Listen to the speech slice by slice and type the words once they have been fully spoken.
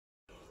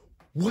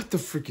What the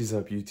frick is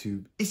up,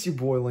 YouTube? It's your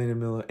boy Landon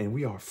Miller, and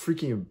we are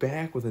freaking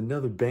back with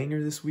another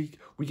banger this week.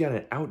 We got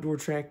an outdoor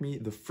track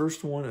meet, the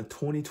first one of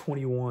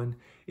 2021.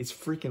 It's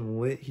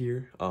freaking lit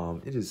here.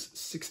 It is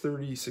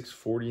 6:30,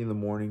 6:40 in the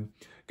morning.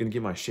 Gonna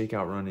get my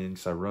shakeout run in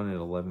because I run at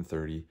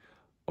 11:30.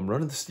 I'm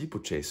running the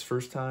Steeplechase,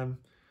 first time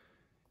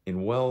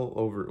in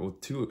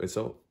it's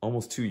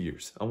almost 2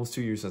 years. Almost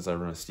 2 years since I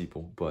run a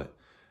steeple, but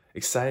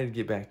excited to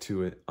get back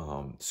to it.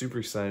 Super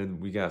excited.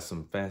 We got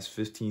some fast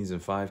 15s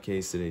and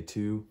 5Ks today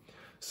too.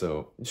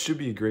 So it should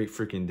be a great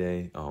freaking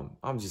day.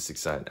 I'm just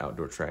excited.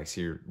 Outdoor tracks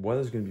here.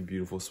 Weather's gonna be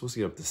beautiful. It's supposed to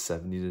get up to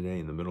 70 today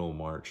in the middle of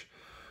March,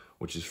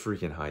 which is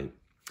freaking hype.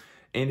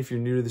 And if you're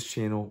new to this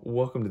channel,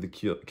 welcome to the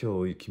Kill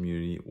Elite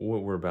community.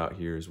 What we're about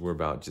here is we're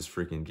about just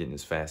freaking getting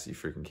as fast as you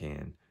freaking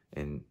can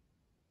and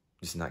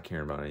just not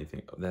caring about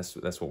anything. That's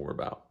what we're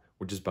about.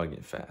 We're just about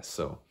getting fast.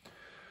 So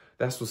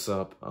that's what's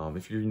up.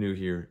 If you're new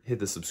here, hit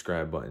the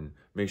subscribe button.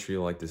 Make sure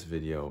you like this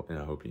video, and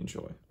I hope you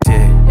enjoy.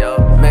 Yo,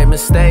 made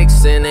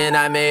mistakes and then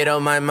I made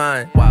up my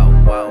mind.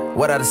 Wow.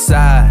 What I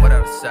decide?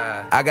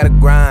 I gotta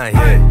grind.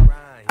 Yeah.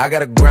 I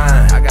gotta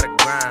grind. I gotta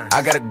grind.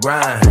 I gotta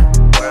grind.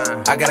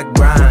 I gotta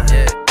grind.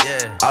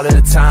 Yeah. All of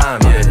the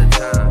time.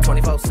 Yeah.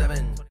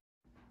 24/7.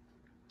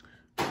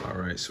 All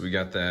right, so we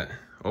got that.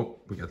 Oh,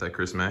 we got that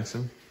Chris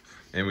Maxon,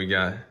 and we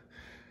got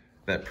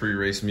that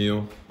pre-race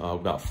meal.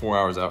 About 4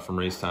 hours out from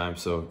race time.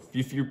 So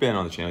if you've been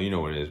on the channel, you know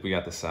what it is. We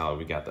got the salad.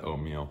 We got the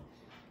oatmeal.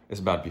 It's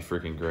about to be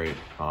freaking great.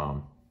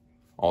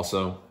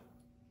 Also,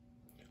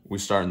 we're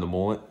starting the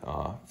mullet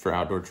for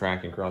outdoor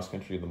track and cross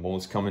country. The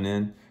mullet's coming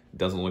in. It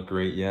doesn't look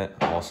great yet.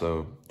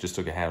 Also, just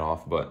took a hat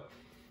off. But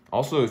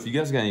also, if you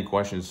guys got any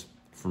questions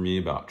for me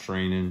about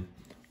training,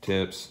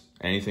 tips,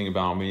 anything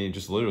about me,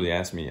 just literally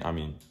ask me. I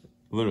mean,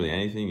 literally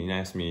anything. You can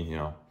ask me, you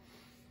know,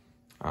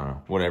 I don't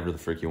know, whatever the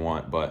frick you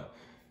want. But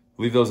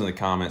leave those in the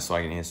comments so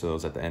I can answer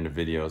those at the end of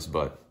videos.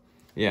 But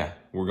yeah,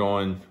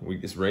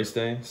 it's race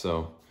day.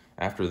 So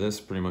after this,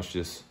 pretty much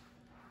just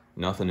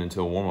nothing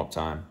until warm-up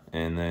time,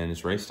 and then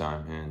it's race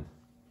time, and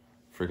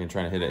freaking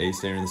trying to hit an ace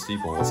there in the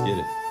steeple. Let's get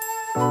it.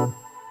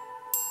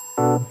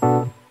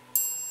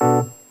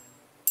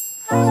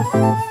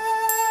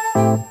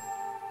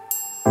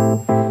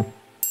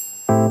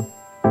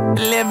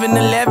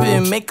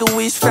 11-11,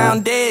 Make-A-Wish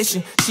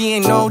Foundation. She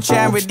ain't no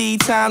charity,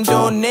 time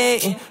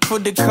donating for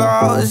the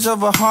cause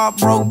of a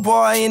heartbroken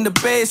boy in the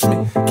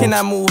basement. Can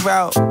I move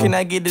out? Can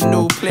I get a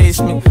new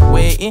placement?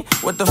 Waiting,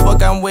 what the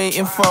fuck I'm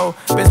waiting for?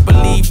 Best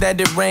believe that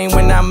it rain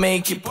when I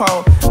make it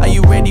pour. Are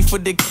you ready for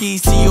the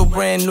keys to your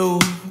brand new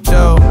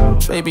door?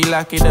 Baby,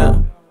 lock it up.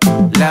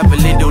 Laugh a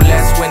little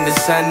less when the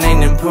sun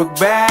ain't in Brook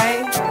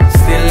Bay.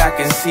 Still I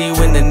can see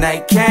when the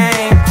night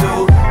came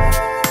through.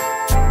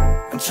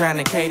 I'm trying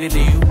to cater to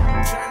you.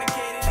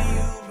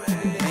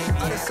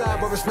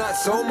 Where it's not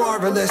so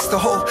marvelous. The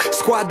whole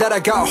squad that I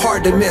got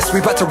hard to miss. We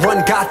about to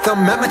run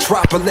Gotham at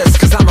Metropolis.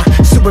 Cause I'm a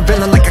super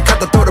villain like I cut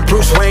the throat of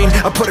Bruce Wayne.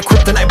 I put a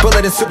kryptonite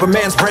bullet in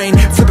Superman's brain.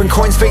 Flipping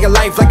coins for your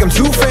life like I'm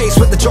Two-Face.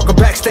 With the Joker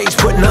backstage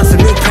putting on some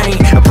new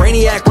paint. A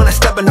brainiac when I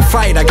step in the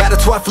fight. I got a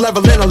 12th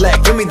level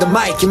intellect. Give me the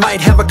mic. You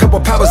might have a couple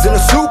powers in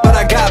a suit, but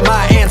I got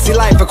my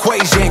anti-life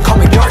equation. Call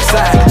me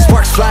Darkseid.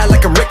 Sparks fly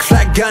like a Rick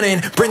Flag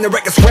gunning. Bring the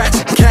record scratch.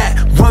 Cat,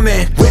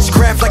 woman,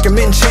 witchcraft like I'm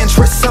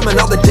enchantress. Summon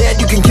all the dead.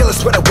 You can kill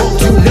us, but I won't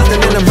do nothing.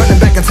 And I'm running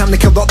back in time to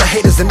kill all the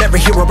haters and every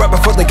hero right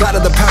before they got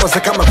of the powers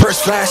like I'm a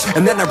verse flash.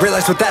 And then I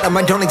realized with that I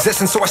might don't exist,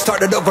 and so I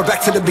started over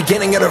back to the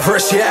beginning of the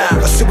verse. Yeah,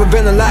 a super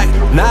villain like,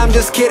 nah I'm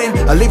just kidding.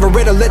 I leave a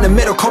riddle in the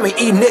middle, call me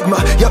Enigma.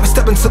 Y'all been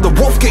stepping to the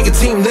wolf, get your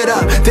team lit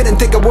up. Didn't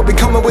think I would be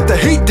coming with the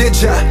heat, did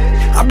ya?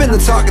 I've been the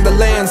talk of the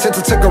land since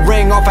I took a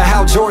ring off of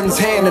Hal Jordan's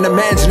hand. And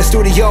imagine a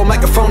studio,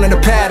 microphone and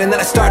a pad. And then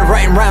I started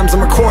writing rhymes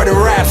and recording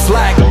raps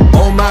like,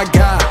 oh my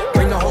god,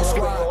 bring the whole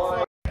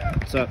squad.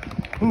 What's up?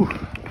 Whew.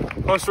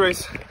 Post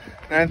race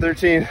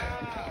 9:13.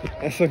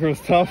 That sucker was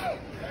tough.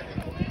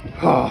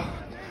 Oh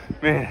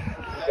man,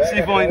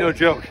 steeple ain't no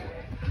joke.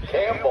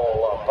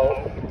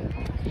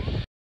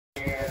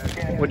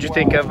 What'd you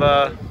think of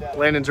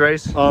Landon's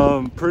race?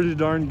 Pretty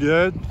darn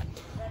good.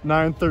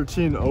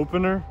 9:13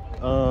 opener.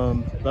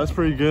 That's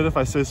pretty good if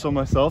I say so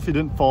myself. He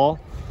didn't fall.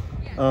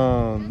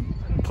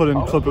 Put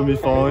in clip of me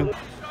falling.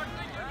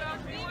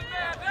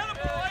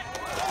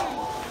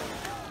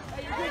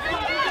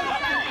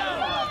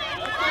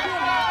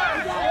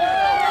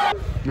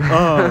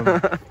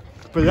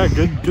 But yeah,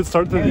 good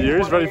start to the year.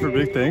 He's ready for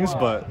big things,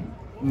 but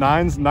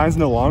nine's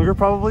no longer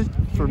probably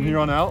from here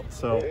on out.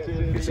 So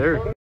yes sir.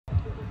 All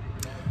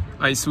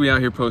right, so we out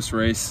here post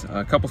race.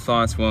 A couple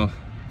thoughts. Well,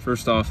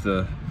 first off,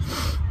 the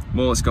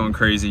mullet's going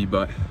crazy,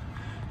 but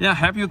yeah,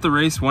 happy with the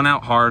race. Went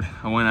out hard.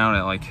 I went out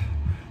at like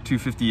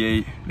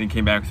 2:58, then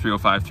came back with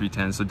 3:05,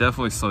 3:10. So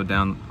definitely slowed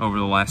down over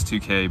the last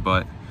 2K,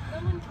 but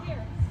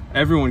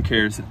everyone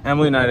cares.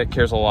 Emily and I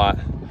cares a lot,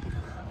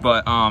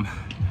 but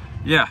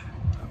yeah.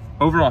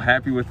 Overall,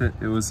 happy with it.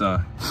 It was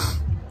a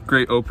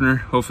great opener.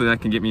 Hopefully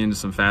that can get me into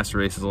some faster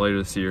races later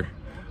this year,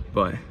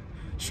 but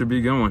should be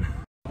a good one.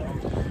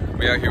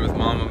 We out here with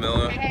Mama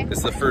Milla.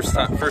 It's the first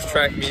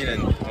track meet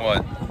in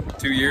what,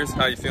 2 years?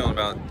 How you feeling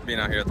about being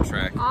out here at the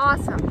track?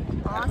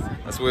 Awesome. Awesome.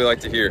 That's what we like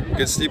to hear.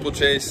 Good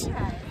steeplechase.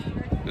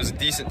 It was a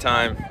decent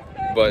time,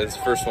 but it's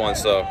the first one,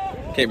 so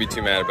can't be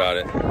too mad about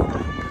it.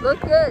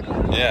 Look good.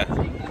 Yeah.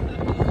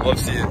 Love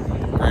to see it.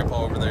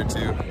 Grandpa over there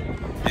too.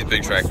 He's a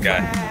big track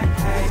guy.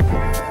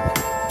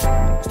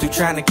 Still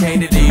trying to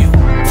cater to you.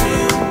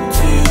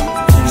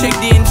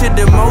 Checked into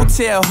the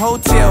motel,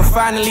 hotel,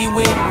 finally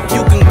went.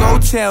 You can go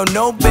tell,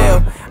 no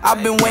bail.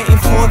 I've been waiting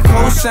for a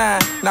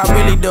cosign. Not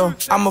really though,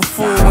 I'm a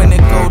fool when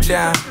it go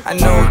down. I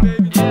know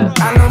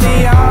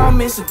they all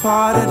miss a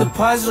part of the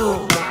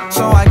puzzle.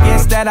 So I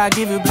guess that I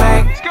give it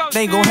back.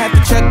 They gon' have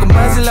to check a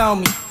muzzle on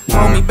me.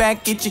 Hold me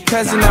back, get your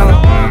cousin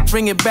on.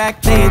 Bring it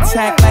back, they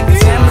attack like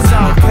it's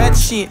Amazon. Cut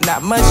shit,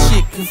 not much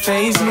shit can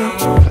faze me.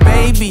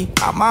 Baby,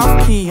 I'm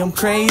off key, I'm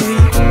crazy.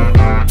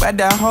 But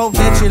I hope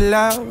that you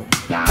love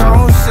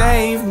don't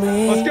save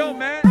me. Let's go,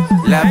 man.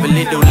 Love a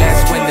little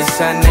less when the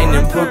sun ain't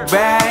in put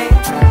back.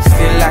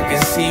 Still I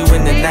can see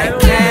when the night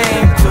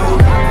came through.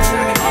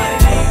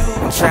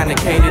 I'm trying to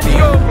cater to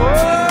you.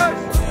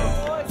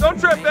 Don't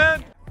trip,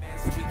 man.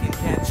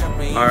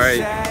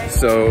 Alright,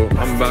 so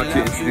I'm about to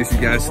introduce you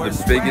guys to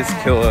the biggest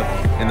killer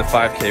in the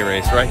 5K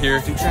race. Right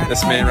here,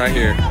 this man right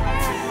here.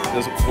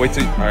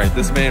 Alright,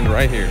 this man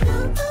right here.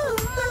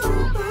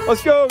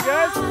 Let's go,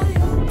 guys!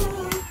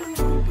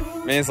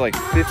 Man's like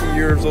 50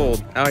 years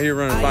old, out here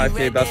running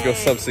 5K, about to go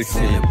sub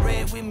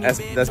 16.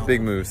 That's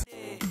big moves.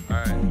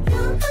 Alright.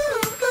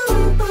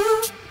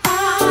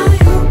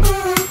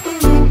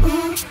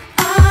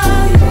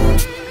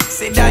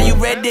 Say, are you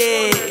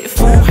ready?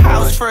 Full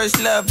house,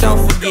 first love,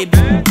 don't forget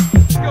it.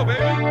 Let's go, baby.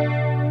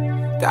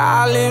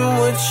 Darling,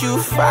 what you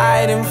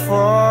fighting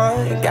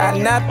for? Got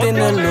nothing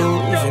to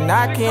lose, and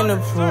I can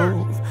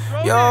approve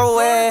your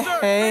way.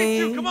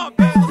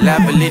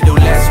 Love a little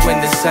less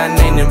when the sun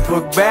ain't in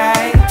put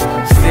back.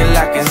 Still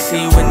I can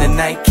see when the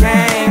night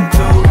came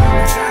through.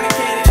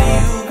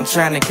 I'm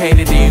trying to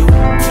cater to you.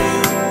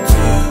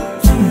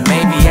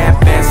 Maybe at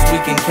best we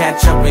can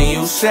catch up and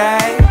you say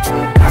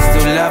I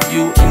still love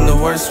you in the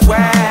worst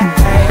way.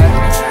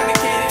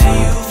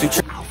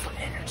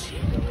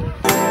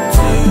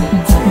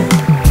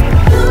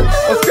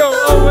 Let's go,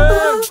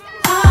 Owen!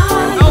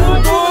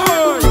 Owen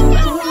boy!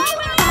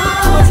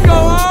 Let's go,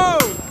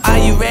 Owen! Are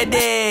you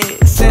ready?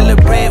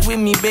 Celebrate with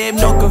me, babe,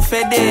 no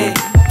confetti.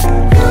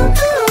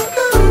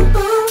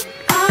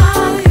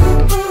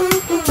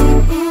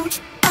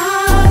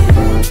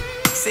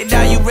 Said,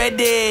 are you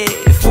ready?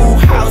 Full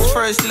house,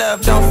 first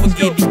love, don't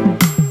forget it.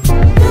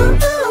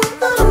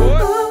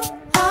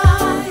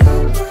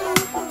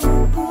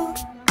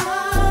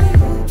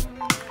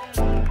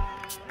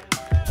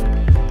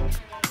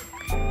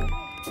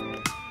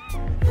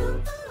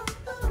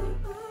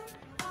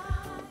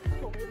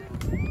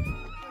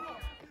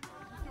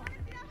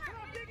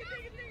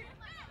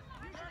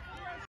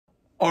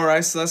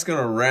 Alright, so that's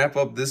gonna wrap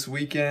up this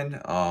weekend.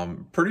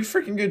 Pretty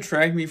freaking good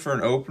track meet for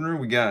an opener.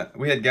 We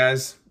had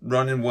guys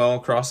running well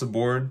across the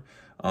board.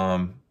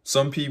 Some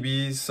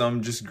PBs,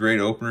 some just great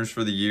openers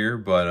for the year.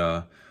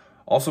 But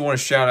also want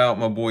to shout out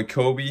my boy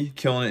Kobe,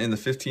 killing it in the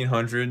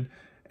 1500,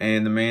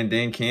 and the man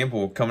Dan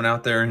Campbell coming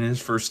out there in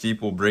his first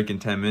steeple, breaking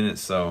 10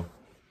 minutes. So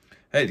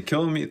hey, the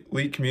Killing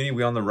Elite community,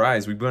 we on the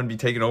rise. We're going to be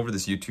taking over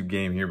this YouTube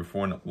game here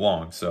before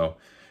long. So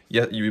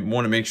yeah, you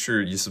want to make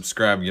sure you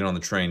subscribe and get on the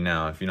train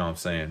now, if you know what I'm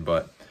saying.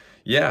 But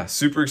yeah,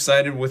 super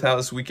excited with how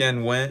this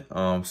weekend went.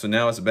 So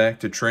now it's back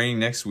to training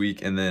next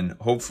week, and then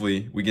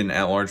hopefully we get an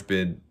at-large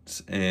bid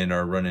and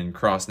are running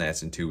cross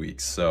nats in 2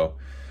 weeks. So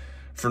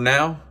for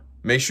now,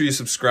 make sure you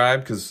subscribe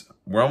because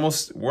we're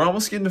almost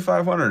getting to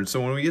 500. So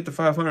when we get to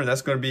 500,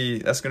 that's gonna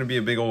be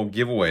a big old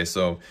giveaway.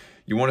 So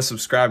you want to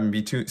subscribe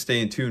and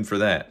stay in tune for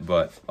that.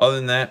 But other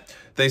than that,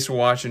 thanks for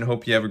watching.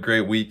 Hope you have a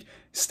great week.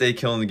 Stay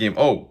killing the game.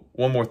 Oh,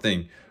 one more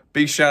thing.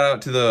 Big shout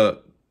out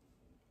to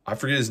I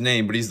forget his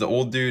name, but he's the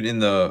old dude in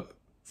the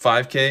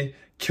 5K.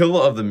 Killer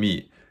of the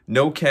meat.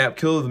 No cap,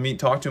 Killer of the meat.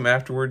 Talk to him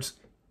afterwards.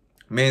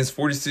 Man's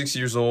 46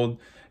 years old.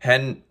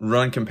 Hadn't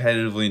run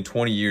competitively in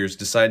 20 years.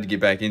 Decided to get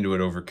back into it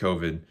over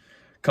COVID.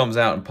 Comes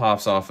out and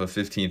pops off a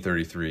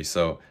 15:33.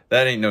 So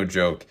that ain't no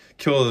joke.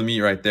 Killer of the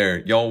meat right there.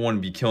 Y'all want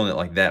to be killing it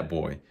like that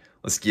boy.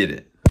 Let's get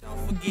it.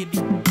 Don't forget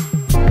it.